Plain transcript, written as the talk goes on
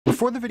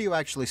Before the video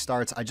actually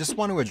starts, I just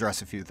want to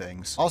address a few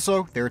things.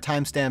 Also, there are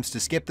timestamps to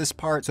skip this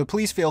part, so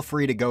please feel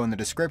free to go in the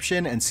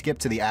description and skip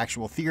to the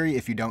actual theory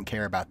if you don't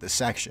care about this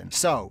section.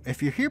 So,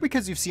 if you're here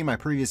because you've seen my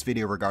previous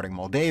video regarding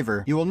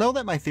Moldaver, you will know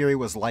that my theory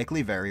was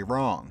likely very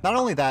wrong. Not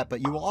only that,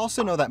 but you will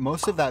also know that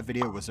most of that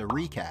video was a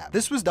recap.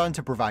 This was done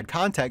to provide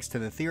context to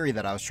the theory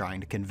that I was trying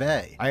to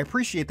convey. I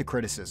appreciate the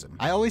criticism.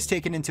 I always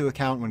take it into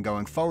account when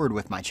going forward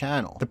with my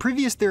channel. The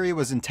previous theory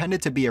was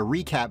intended to be a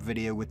recap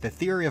video with the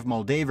theory of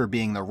Moldaver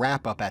being the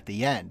wrap-up at the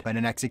end, but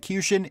in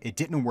execution, it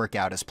didn't work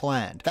out as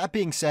planned. That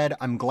being said,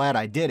 I'm glad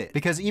I did it,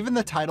 because even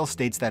the title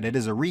states that it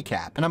is a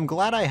recap, and I'm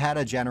glad I had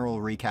a general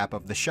recap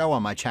of the show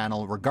on my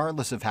channel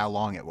regardless of how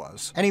long it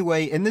was.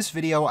 Anyway, in this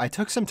video, I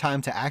took some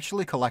time to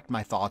actually collect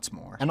my thoughts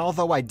more, and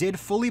although I did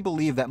fully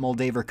believe that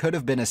Moldaver could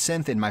have been a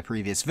synth in my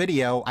previous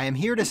video, I am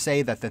here to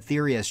say that the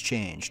theory has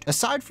changed.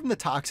 Aside from the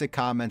toxic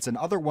comments and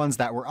other ones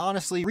that were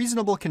honestly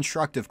reasonable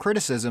constructive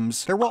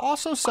criticisms, there were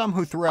also some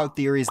who threw out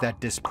theories that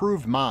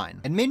disproved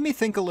mine, and made me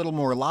think a little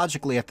more logically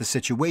at the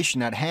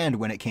situation at hand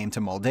when it came to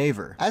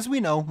Moldaver. As we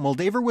know,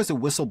 Moldaver was a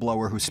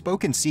whistleblower who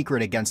spoke in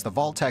secret against the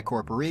Vault-Tec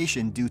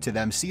Corporation due to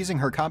them seizing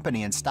her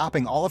company and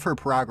stopping all of her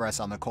progress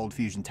on the cold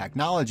fusion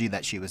technology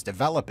that she was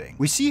developing.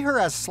 We see her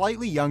as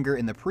slightly younger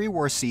in the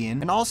pre-war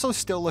scene, and also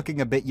still looking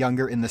a bit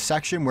younger in the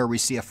section where we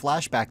see a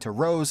flashback to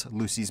Rose,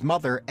 Lucy's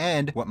mother,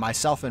 and what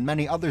myself and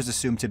many others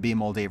assume to be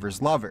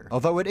Moldaver's lover,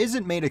 although it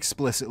isn't made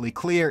explicitly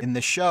clear in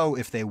the show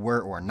if they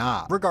were or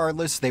not.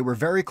 Regardless, they were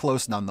very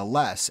close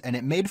nonetheless, and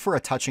it made for a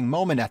touching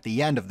moment at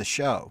the end of the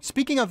show.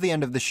 Speaking of the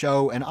end of the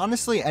show, and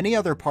honestly any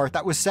other part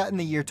that was set in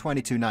the year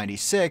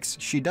 2296,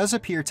 she does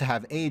appear to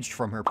have aged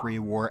from her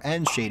pre-war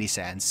and Shady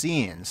Sands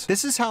scenes.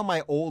 This is how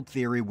my old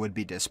theory would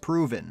be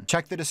disproven.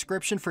 Check the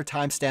description for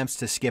timestamps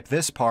to skip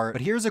this part,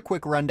 but here's a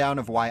quick rundown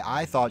of why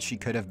I thought she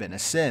could have been a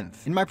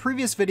synth. In my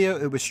previous video,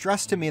 it was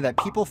stressed to me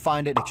that people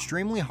find it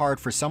extremely hard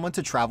for someone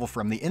to travel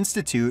from the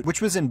Institute,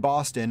 which was in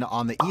Boston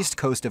on the east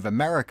coast of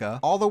America,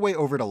 all the way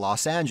over to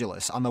Los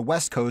Angeles on the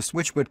west coast,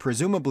 which would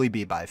presumably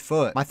be by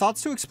foot. My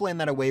thoughts to explain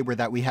that away were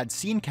that we had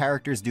seen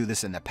characters do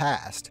this in the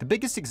past, the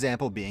biggest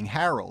example being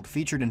Harold,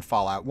 featured in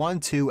Fallout 1,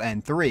 2,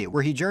 and 3,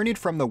 where he journeyed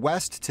from the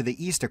west to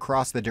the east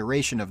across the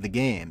duration of the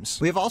games.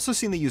 We have also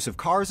seen the use of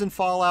cars in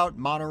Fallout,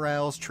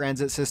 monorails,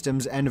 transit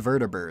systems, and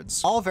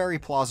vertibirds. All very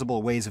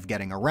plausible ways of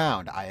getting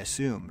around, I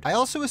assumed. I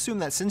also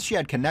assumed that since she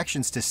had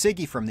connections to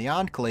Siggy from the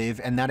Enclave,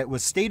 and that it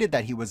was stated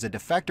that he was a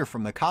defector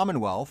from the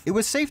Commonwealth, it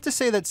was safe to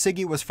say that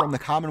Siggy was from the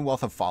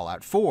Commonwealth of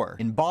Fallout 4,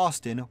 in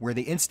Boston, where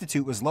the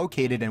Institute was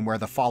located and where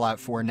the Fallout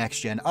 4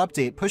 Next Gen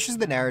update pushes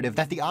the narrative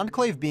that the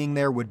Enclave being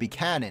there would be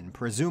canon,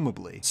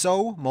 presumably.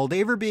 So,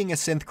 Moldaver being a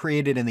synth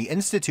created in the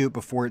Institute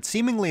before it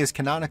seemingly is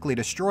canonically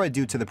destroyed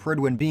due to the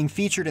Pridwin being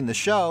featured in the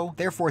show,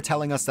 therefore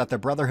telling us that the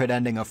Brotherhood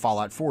ending of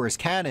Fallout 4 is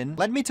canon,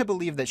 led me to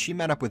believe that she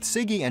met up with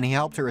Siggy and he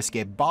helped her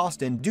escape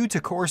Boston due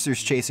to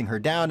coursers chasing her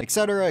down,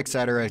 etc,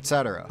 etc,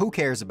 etc. Who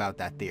cares about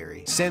that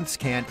theory? Synths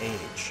can't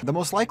age. The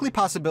most likely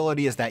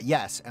possibility is that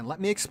yes, and let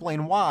me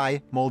explain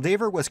why,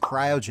 Moldaver was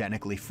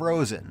cryogenically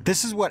frozen.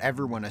 This is what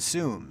everyone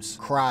assumes.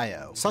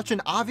 Cryo. Such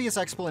an obvious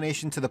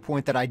explanation to the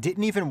point that I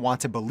didn't even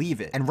want to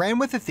believe it, and ran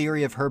with the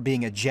theory of her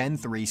being a Gen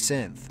 3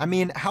 synth. I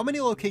mean, how many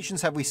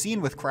locations have we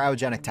seen with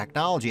cryogenic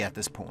technology at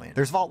this point?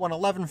 There's Vault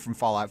 111 from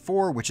Fallout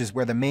 4, which is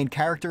where the main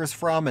character is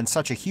from and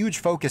such a huge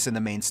focus in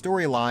the main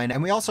storyline,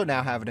 and we also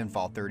now have it in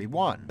Vault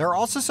 31. There are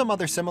also some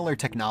other similar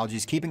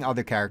technologies keeping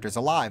other characters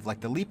alive,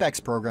 like the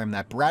LeapX program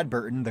that Brad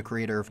Burton, the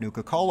creator of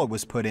Nuka-Cola,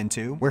 was put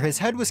into, where his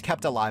head was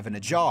kept alive in a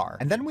jar.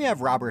 And then we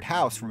have Robert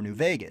House from New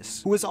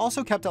Vegas, who was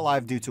also kept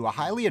alive due to a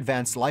highly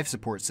advanced life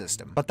support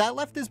system. But that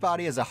left his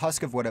body as a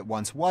husk of what it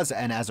once was,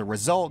 and as a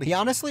result, he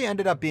honestly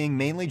ended up being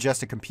mainly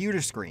just a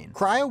computer screen.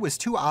 Cryo was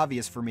too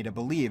obvious for me to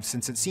believe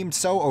since it seemed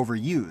so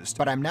overused,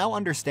 but I'm now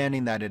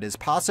understanding that it is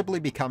possibly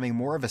becoming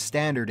more of a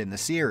standard in the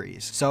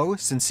series. So,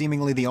 since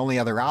seemingly the only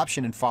other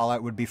option in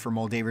Fallout would be for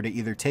Moldaver to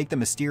either take the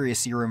mysterious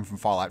serum from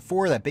Fallout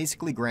 4 that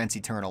basically grants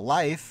eternal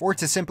life, or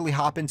to simply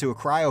hop into a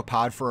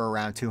cryopod for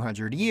around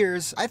 200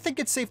 years, I think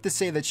it's safe to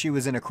say that she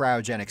was in a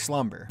cryogenic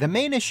slumber. The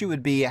main issue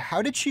would be,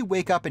 how did she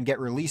wake up and get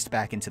released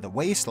back into the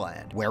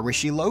wasteland? Where was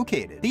she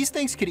located? These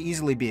things could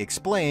easily be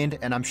explained,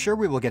 and I'm sure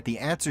we will get the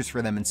answers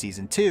for them in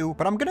Season 2,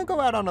 but I'm gonna go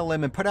out on a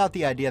limb and put out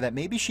the idea that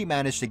maybe she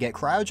managed to get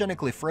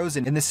cryogenically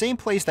frozen in the same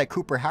place that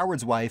Cooper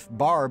Howard's wife,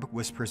 Barb,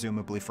 was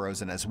presumably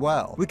frozen as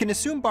well. We can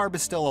assume Barb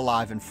is still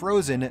alive and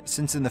frozen,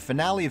 since in the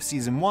finale of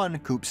Season 1,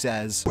 Coop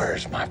says,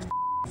 "Where's my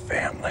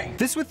family?"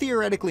 This would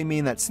theoretically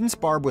mean that since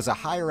Barb was a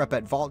higher up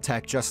at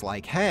Vault-Tec just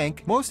like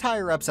Hank, most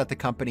higher ups at the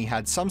company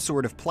had some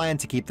sort of plan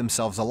to keep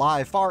themselves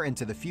alive far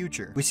into the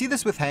future. We see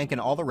this with Hank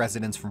and all the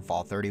residents from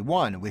Fallout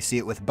 31. We see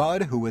it with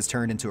Bud, who was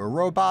turned into a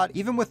robot,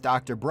 even with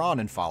Dr. Braun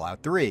in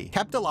Fallout 3,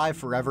 kept alive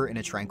forever in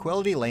a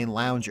Tranquility Lane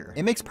lounger.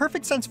 It makes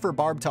perfect sense for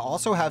Barb to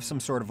also have some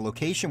sort of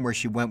location where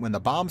she went when the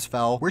bombs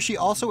fell, where she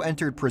also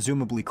entered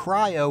presumably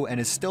cryo and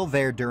is still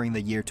there during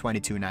the year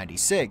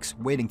 2296,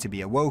 waiting to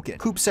be awoken.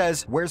 Coop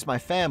says, "Where's my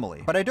family?"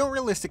 family, but I don't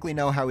realistically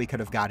know how he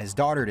could have got his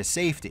daughter to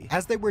safety,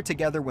 as they were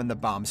together when the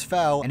bombs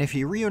fell, and if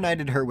he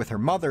reunited her with her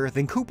mother,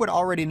 then Coop would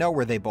already know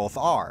where they both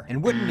are,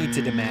 and wouldn't need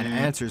to demand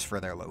answers for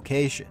their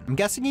location. I'm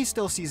guessing he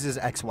still sees his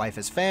ex-wife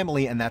as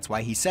family, and that's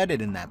why he said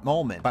it in that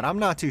moment, but I'm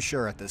not too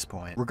sure at this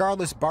point.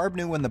 Regardless, Barb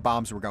knew when the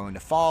bombs were going to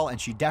fall, and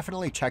she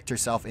definitely checked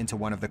herself into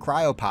one of the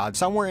cryopods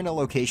somewhere in a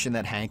location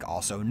that Hank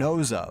also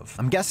knows of.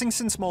 I'm guessing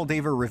since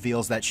Moldaver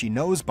reveals that she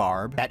knows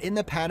Barb, that in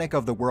the panic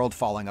of the world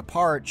falling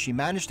apart, she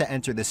managed to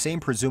enter the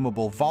same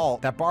presumable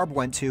vault that Barb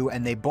went to,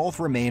 and they both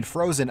remained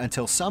frozen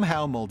until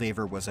somehow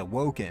Moldaver was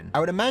awoken. I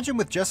would imagine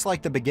with just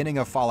like the beginning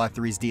of Fallout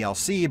 3's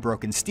DLC,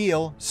 Broken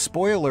Steel,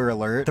 spoiler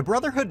alert, the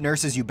Brotherhood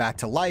nurses you back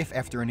to life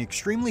after an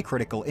extremely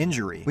critical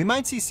injury. We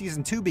might see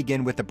Season 2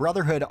 begin with the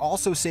Brotherhood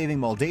also saving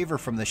Moldaver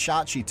from the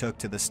shot she took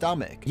to the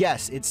stomach.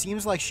 Yes, it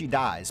seems like she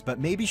dies, but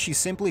maybe she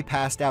simply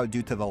passed out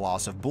due to the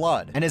loss of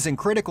blood, and is in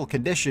critical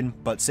condition,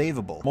 but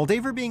savable.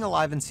 Moldaver being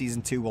alive in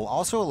Season 2 will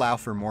also allow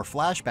for more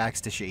flashbacks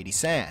to Shady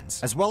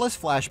Sands, as well as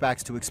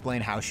flashbacks to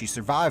explain how she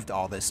survived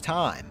all this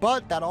time.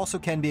 But that also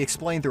can be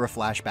explained through a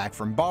flashback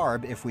from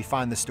Barb if we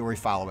find the story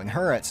following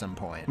her at some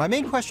point. My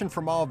main question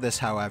from all of this,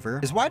 however,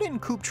 is why didn't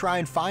Coop try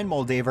and find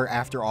Moldaver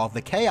after all of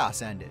the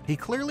chaos ended? He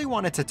clearly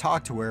wanted to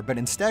talk to her, but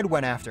instead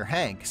went after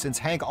Hank, since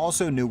Hank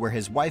also knew where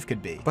his wife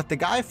could be. But the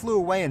guy flew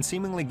away and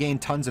seemingly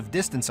gained tons of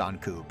distance on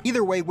Coop.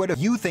 Either way, what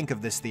do you think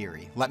of this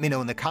theory? Let me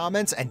know in the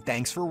comments, and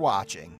thanks for watching.